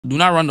Do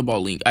not run the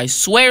ball, Link. I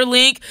swear,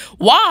 Link.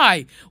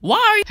 Why?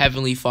 Why?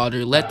 Heavenly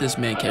Father, let this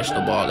man catch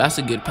the ball. That's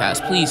a good pass.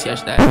 Please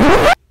catch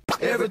that.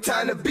 Every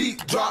time the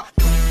beat drop.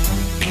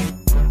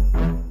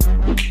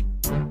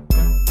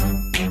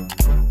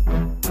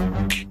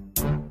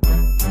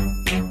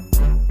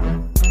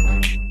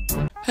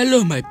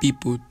 Hello my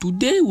people,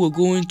 today we're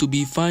going to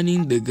be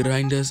finding the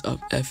grinders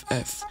of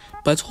FF.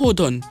 But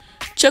hold on,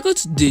 check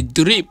out the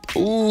drip.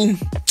 Ooh,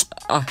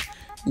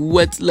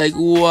 wet like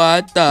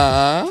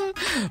water.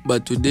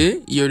 But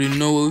today, you already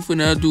know what we're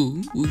gonna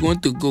do. We're going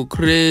to go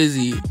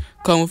crazy.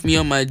 Come with me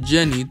on my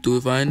journey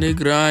to find the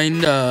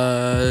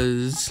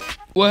grinders.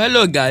 Well,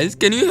 hello guys,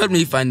 can you help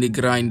me find the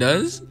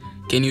grinders?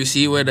 Can you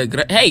see where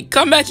the hey,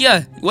 come back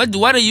here. What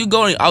are you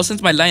going? I'll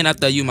send my line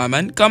after you, my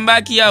man. Come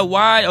back here.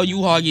 Why are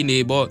you hogging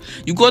the ball?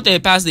 You go to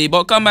pass the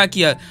ball. Come back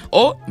here.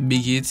 Oh,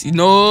 big hits.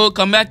 No,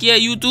 come back here,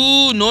 you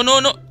too. No.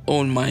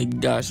 Oh my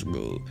gosh,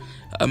 bro.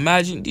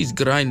 Imagine these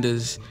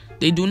grinders.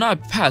 They do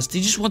not pass. They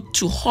just want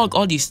to hog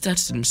all these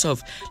stats to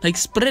themselves. Like,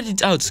 spread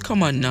it out.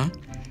 Come on now.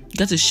 You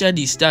got to share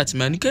these stats,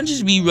 man. You can't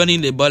just be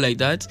running the ball like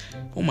that.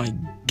 Oh my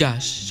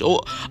gosh.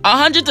 So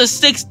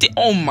 160.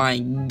 Oh my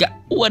god.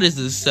 What is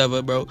this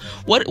server, bro?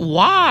 What?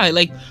 Why?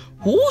 Like,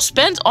 who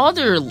spends all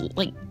their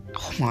like?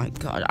 Oh my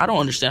god. I don't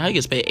understand how you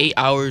can spend 8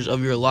 hours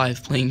of your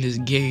life playing this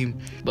game.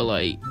 But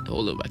like,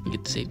 hold up, I can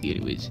get the safety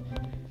anyways.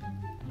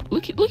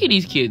 Look at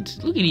these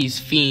kids. Look at these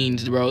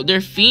fiends, bro. They're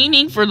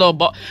fiending for the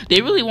ball.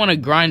 They really want to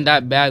grind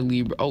that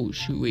badly, bro. Oh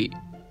shoot, wait.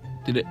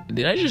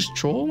 Did I just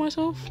troll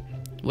myself?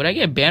 Would I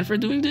get banned for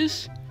doing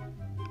this?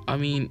 I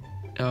mean,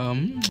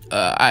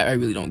 I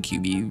really don't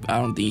QB. I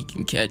don't think you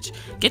can catch.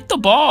 Get the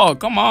ball.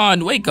 Come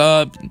on, wake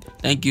up.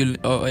 Thank you.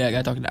 Oh yeah, I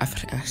gotta talk to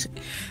that.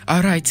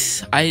 All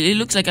right. It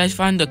looks like I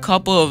found a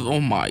couple of.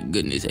 Oh my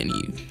goodness,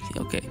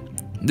 okay.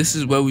 This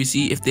is where we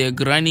see if they're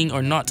grinding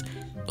or not.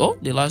 Oh,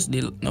 they lost.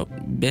 No,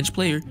 bench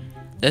player.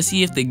 Let's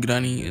see if they're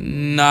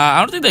grinding. Nah, I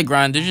don't think they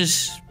grind. They're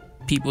just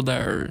people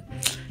that are,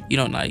 you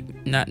know, like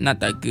not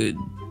that good.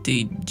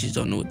 They just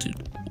don't know what to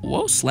do.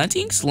 Whoa,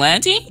 slanting?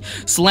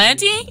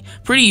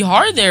 Pretty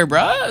hard there,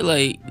 bro.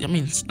 Like, I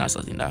mean, it's not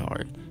slanting that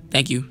hard.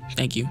 Thank you.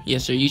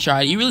 Yes, sir. You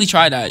tried. You really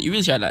tried that.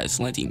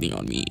 Slanting thing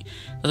on me.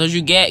 That's what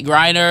you get,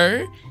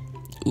 grinder.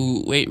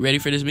 Ooh, wait. Ready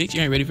for this mix?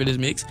 You ain't ready for this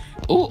mix?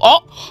 Ooh,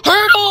 oh,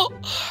 hurdle.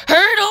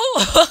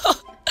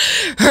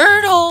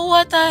 Hurdle.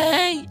 What the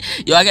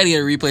heck? Yo, I gotta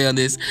get a replay on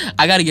this.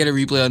 I gotta get a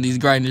replay on these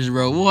grinders,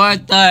 bro.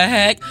 What the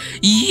heck?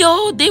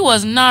 Yo, they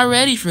was not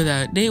ready for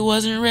that. They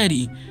wasn't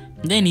ready.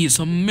 They need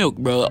some milk,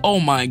 bro.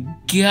 Oh my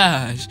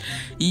gosh.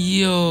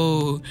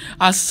 Yo,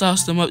 I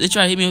sauced them up. They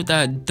tried to hit me with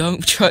that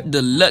dump truck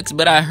deluxe,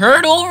 but I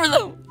heard over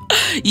them.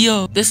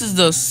 Yo, this is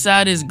the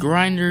saddest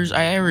grinders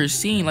I ever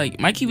seen. Like,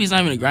 my QB is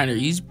not even a grinder.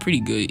 He's pretty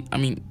good. I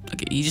mean,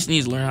 okay, he just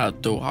needs to learn how to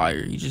throw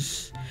higher. He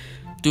just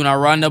do not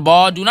run the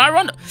ball. Do not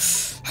run the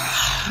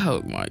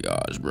oh my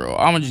gosh, bro.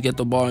 I'm gonna just get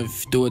the ball and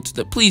throw it to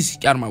the please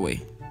get out of my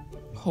way.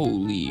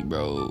 Holy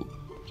bro.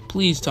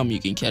 Please tell me you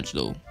can catch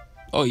though.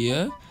 Oh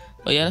yeah?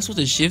 Oh yeah, that's what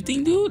the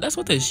shifting do?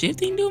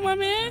 My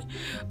man?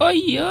 Oh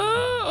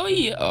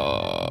yeah.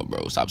 Oh,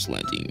 bro, stop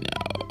slanting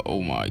now.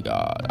 Oh my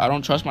god. I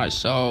don't trust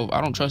myself. I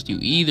don't trust you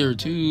either,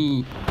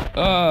 too.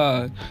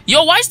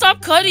 Yo, why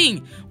stop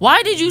cutting?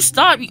 Why did you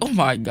stop? Oh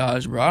my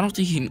gosh, bro. I don't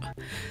think you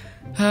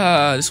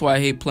this is why I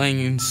hate playing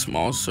in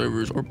small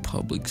servers or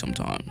public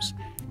sometimes.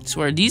 I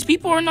swear, these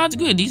people are not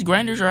good. These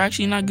grinders are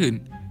actually not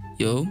good.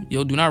 Yo,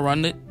 do not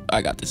run it.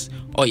 I got this.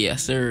 Oh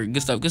yes, sir.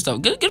 Good stuff.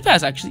 Good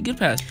pass, actually. Good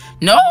pass.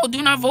 No,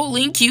 do not vote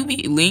Link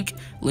QB.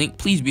 Link,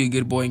 please be a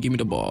good boy and give me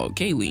the ball.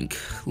 Okay, Link,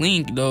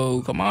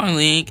 though. Come on,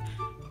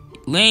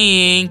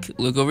 Link,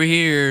 look over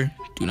here.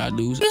 Do not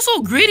lose. It's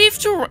so greedy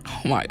to.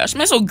 Oh my gosh,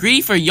 man, so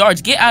greedy for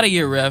yards. Get out of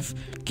here, ref.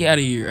 Get out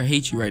of here. I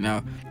hate you right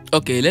now.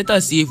 Okay, let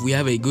us see if we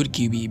have a good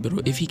QB, bro.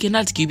 If he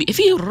cannot QB, if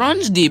he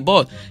runs the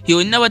ball, he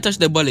will never touch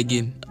the ball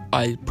again.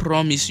 I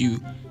promise you.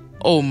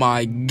 Oh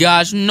my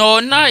gosh,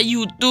 no, not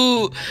you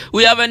too.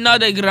 We have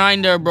another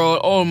grinder, bro.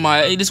 Oh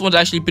my, this one's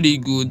actually pretty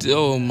good.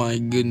 Oh my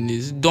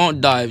goodness.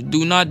 Don't dive.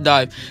 Do not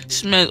dive.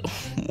 Smell. Oh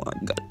my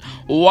god.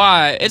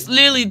 Why? It's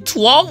literally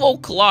 12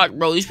 o'clock,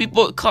 bro. These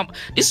people come.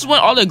 This is when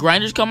all the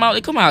grinders come out.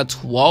 They come out at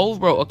 12,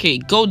 bro. Okay,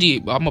 go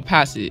deep. I'm gonna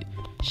pass it.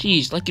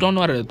 Jeez, like you don't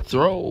know how to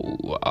throw.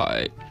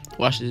 Alright.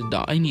 Watch this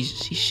down. He's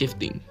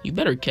shifting. You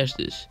better catch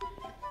this.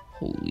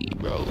 Holy,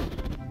 bro.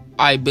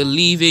 I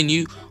believe in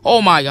you.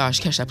 Oh my gosh.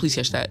 Catch that. Please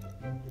catch that.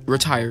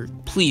 Retire.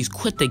 Please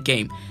quit the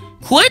game.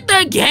 Quit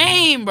the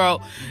game, bro.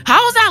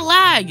 How is that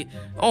lag?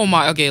 Oh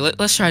my. Okay,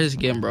 let's try this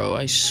again, bro.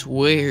 I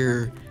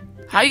swear.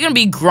 How are you gonna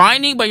be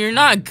grinding but you're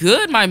not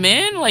good, my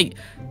man? Like,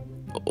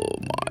 oh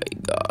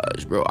my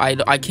gosh, bro.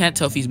 I can't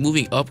tell if he's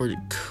moving up or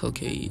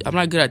okay. I'm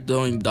not good at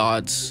throwing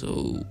dots,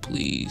 so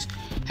please,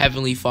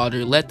 Heavenly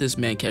Father, let this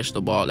man catch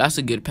the ball. That's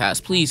a good pass.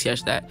 Please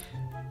catch that.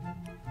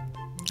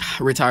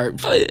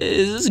 Retired.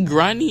 Is this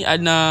grinding?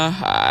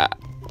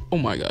 Oh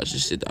my gosh,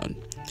 just sit down.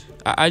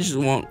 I just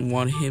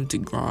want him to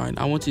grind.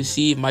 I want to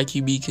see if my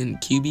QB can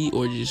QB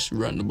or just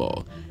run the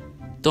ball.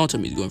 Don't tell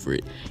me he's going for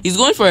it. He's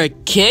going for a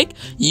kick?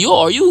 Yo,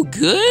 are you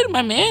good,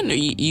 my man? Are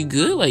you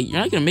good? Like, you're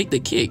not going to make the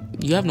kick.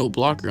 You have no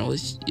blocker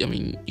unless, I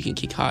mean, you can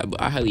kick high,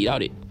 but I highly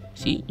doubt it.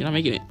 See, you're not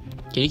making it.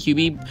 Can you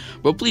QB?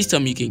 Bro, please tell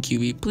me you can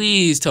QB.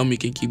 Please tell me you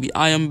can QB.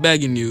 I am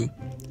begging you.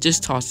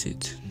 Just toss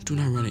it. Do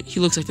not run it. He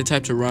looks like the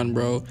type to run,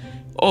 bro.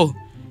 Oh,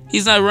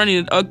 he's not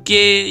running it.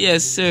 Okay,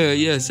 yes, sir.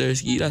 Yes, sir,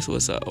 Ski. That's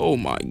what's up. Oh,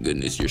 my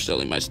goodness. You're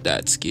selling my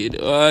stats, kid.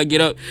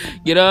 Get up.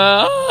 Get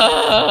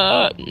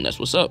up. That's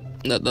what's up.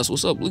 That's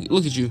what's up.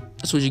 Look at you.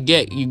 That's what you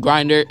get. You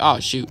grinder. Oh,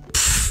 shoot.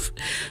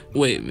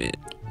 Wait a minute.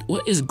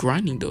 What is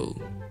grinding, though?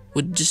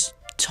 Would just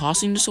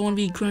tossing to someone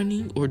be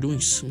grinding? Or doing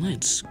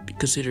slants be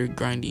considered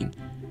grinding?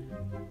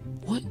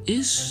 What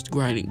is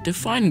grinding?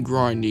 Define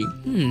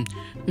grinding.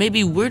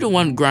 Maybe we're the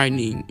one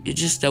grinding. It's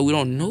just that we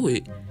don't know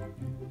it.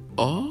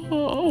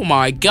 Oh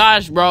my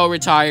gosh, bro,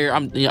 retire. I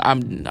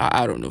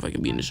don't know if I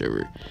can be in the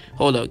server.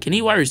 Hold up, can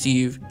he wide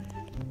receive?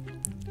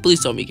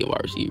 Please tell me he can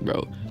wide receive,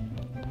 bro.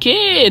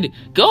 Kid,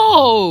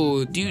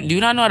 go. Do you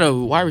not know how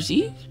to wide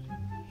receive?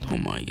 Oh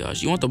my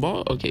gosh, you want the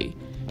ball? Okay.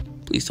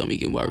 Please tell me he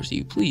can wide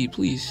receive.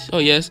 Please. Oh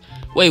yes.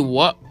 Wait,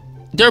 what?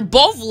 They're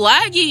both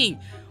lagging.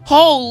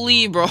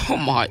 Holy, bro. Oh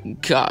my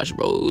gosh,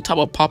 bro. What type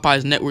of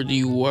Popeye's network do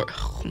you work?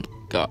 Oh my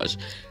gosh.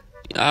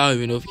 I don't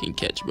even know if you can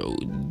catch, bro.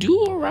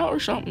 Do a route or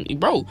something,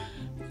 bro.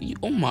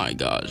 Oh my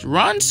gosh.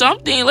 Run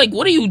something. Like,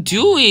 what are you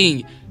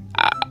doing?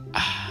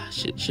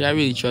 Should I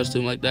really trust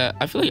him like that?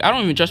 I feel like I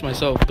don't even trust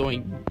myself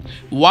throwing.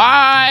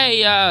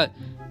 Why?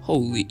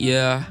 Holy,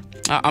 yeah.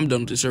 I'm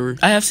done with the server.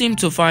 I have seemed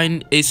to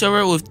find a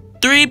server with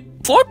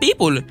 4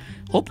 people.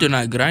 Hope they're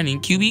not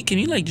grinding. QB, can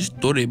you like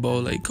just throw the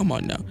ball? Like, come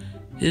on now.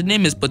 His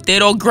name is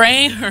Potato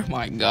Grain. Oh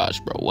my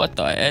gosh, bro. What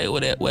the heck?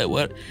 What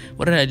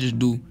did I just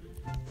do?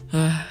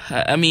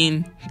 I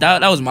mean,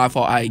 that was my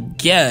fault, I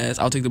guess.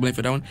 I'll take the blame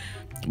for that one.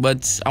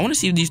 But I want to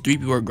see if these 3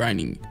 people are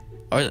grinding.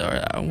 Or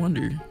I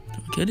wonder.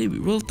 Could they be?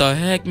 What the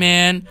heck,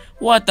 man?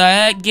 What the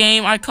heck,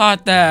 game? I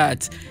caught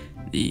that.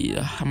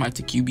 Yeah, I might have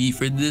to QB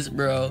for this,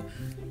 bro.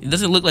 It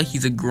doesn't look like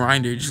he's a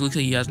grinder. It just looks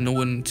like he has no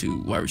one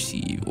to wide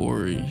receive.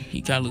 Or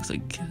he kind of looks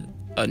like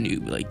a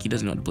noob. Like, he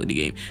doesn't know how to play the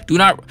game. Do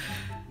not...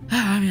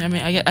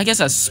 I guess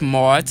that's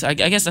smart. I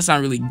guess that's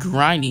not really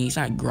grinding. He's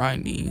not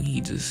grinding.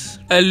 He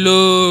just...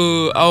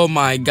 Hello. Oh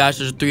my gosh,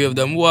 there's 3 of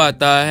them. What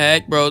the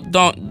heck, bro?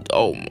 Don't...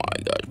 Oh my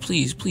god.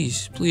 Please.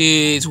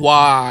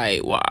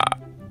 Why?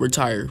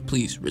 Retire.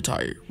 Please,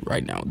 retire.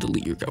 Right now.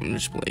 Delete your account. I'm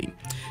just playing.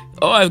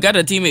 Oh, I've got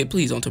a teammate.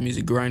 Please don't tell me he's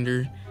a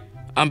grinder.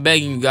 I'm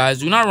begging you guys.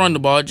 Do not run the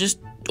ball. Just...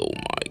 Oh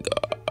my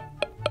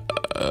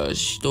god.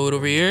 Throw it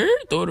over here.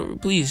 Throw it over...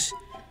 Please.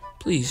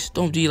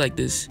 Don't be like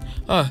this.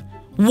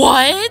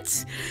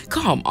 What?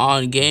 Come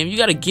on, game. You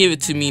gotta give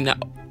it to me now.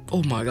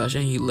 Oh my gosh,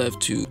 and he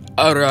left too.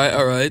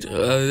 Alright.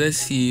 Let's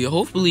see.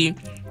 Hopefully,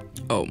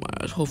 oh my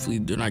gosh, hopefully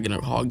they're not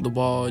gonna hog the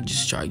ball.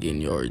 Just try getting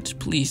yards.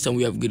 Please tell me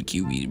we have good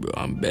QBs, bro.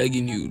 I'm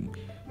begging you.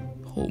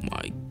 Oh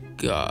my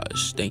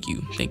gosh. Thank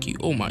you.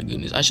 Oh my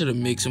goodness. I should have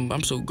mixed them.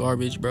 I'm so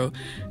garbage, bro.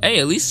 Hey,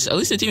 at least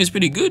the team is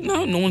pretty good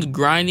now. No one's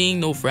grinding,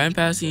 no friend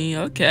passing.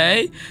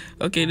 Okay,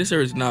 this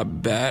server is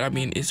not bad. I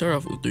mean, it started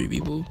off with 3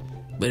 people,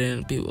 but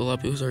then a lot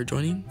of people started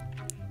joining.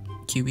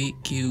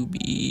 QB,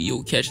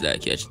 yo, catch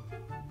that.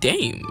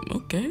 Damn,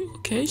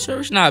 okay, sir,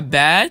 it's not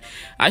bad.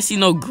 I see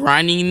no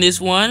grinding in this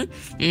one.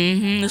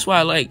 That's why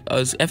I like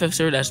a FF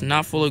server that's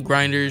not full of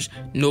grinders.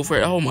 No for...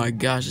 Oh my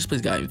gosh, this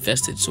place got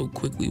infested so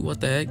quickly.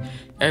 What the heck?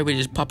 Everybody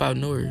just pop out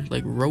nowhere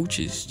like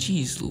roaches.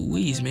 Jeez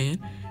Louise, man.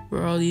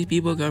 Where all these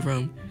people come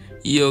from?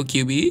 Yo,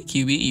 QB,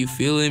 you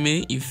feeling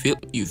me? You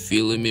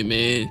feeling me,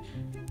 man?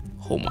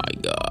 Oh my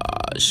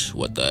gosh,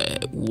 what the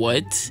heck?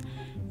 What?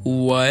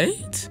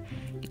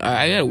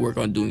 I gotta work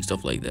on doing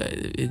stuff like that.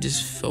 It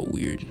just felt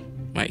weird.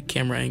 My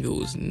camera angle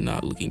was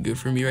not looking good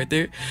for me right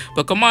there.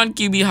 But come on,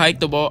 QB, hike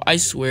the ball. I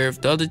swear, if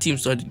the other team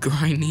started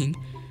grinding,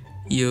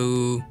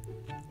 yo,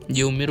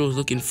 middle's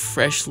looking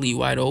freshly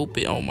wide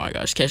open. Oh my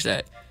gosh, catch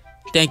that.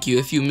 Thank you.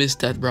 If you missed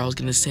that, bro, I was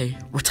gonna say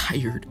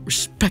retired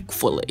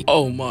respectfully.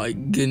 Oh my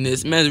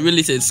goodness, man,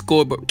 really said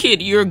scoreboard.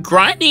 Kid, you're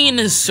grinding in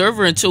this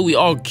server until we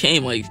all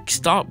came. Like,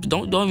 stop.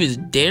 Don't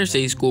even dare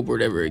say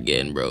scoreboard ever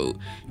again, bro.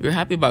 You're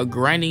happy about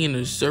grinding in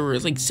the server.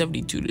 It's like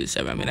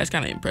 72-7. I mean, that's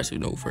kind of impressive,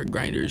 though, for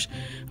grinders.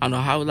 I don't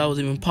know how that was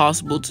even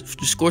possible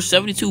to score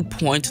 72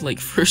 points like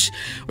first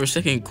or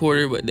second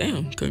quarter, but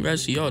damn,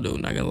 congrats to y'all, though.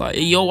 Not gonna lie.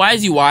 Hey, yo, why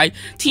is he wide?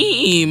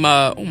 Team.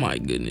 Oh my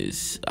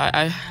goodness.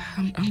 I'm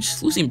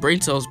just losing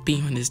brain cells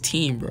being on this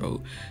team,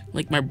 bro.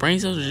 Like, my brain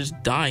cells are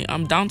just dying.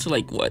 I'm down to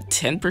like what,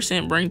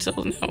 10% brain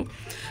cells now?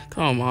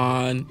 Come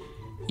on,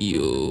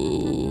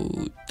 yo,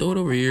 throw it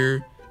over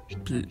here.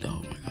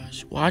 Oh my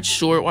gosh, watch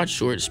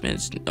short.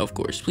 Spence, of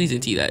course. Please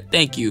NT that.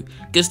 Thank you.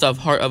 Good stuff.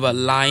 Heart of a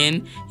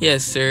lion.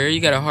 Yes, sir.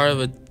 You got a heart of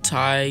a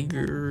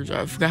tiger.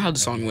 I forgot how the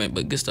song went,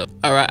 but good stuff.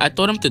 All right, I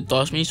told him to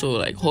toss me, so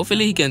like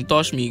hopefully he can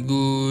toss me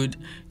good.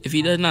 If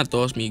he does not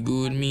toss me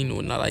good, me no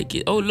not like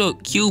it. Oh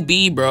look,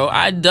 QB, bro.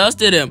 I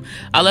dusted him.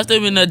 I left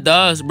him in the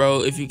dust,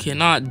 bro. If you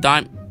cannot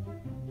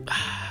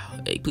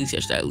hey, please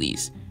catch that at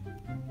least.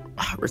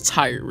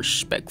 Retire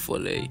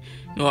respectfully.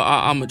 No,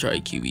 I'm gonna try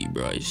QB,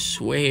 bro. I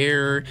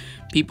swear.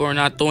 People are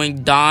not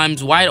throwing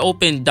dimes, wide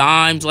open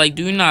dimes. Like,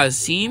 do you not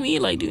see me?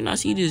 Like, do you not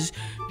see this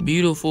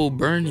beautiful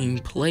burning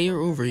player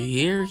over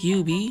here,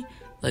 QB?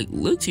 Like,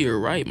 look to your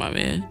right, my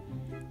man.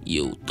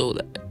 Yo, throw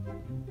that.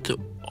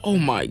 Oh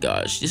my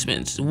gosh, this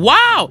man's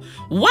wow.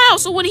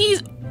 So when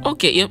he's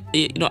okay, yep,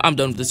 you know, I'm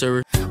done with the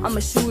server. I'm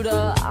a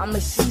shooter, I'ma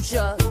shoot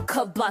ya.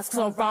 Cut blocks,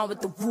 come around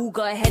with the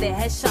Ruger.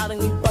 Headshot and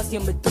we bust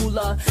your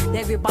medulla.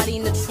 Everybody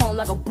in the trunk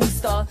like a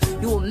booster.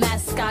 You a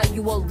mascot,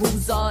 you a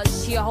loser.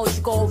 She a hoe,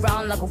 you go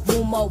around like a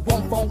rumor.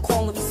 One phone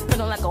call and we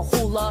spinning like a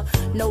hula.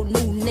 No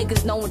new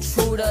niggas, no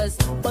intruders.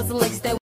 Buzzing like that.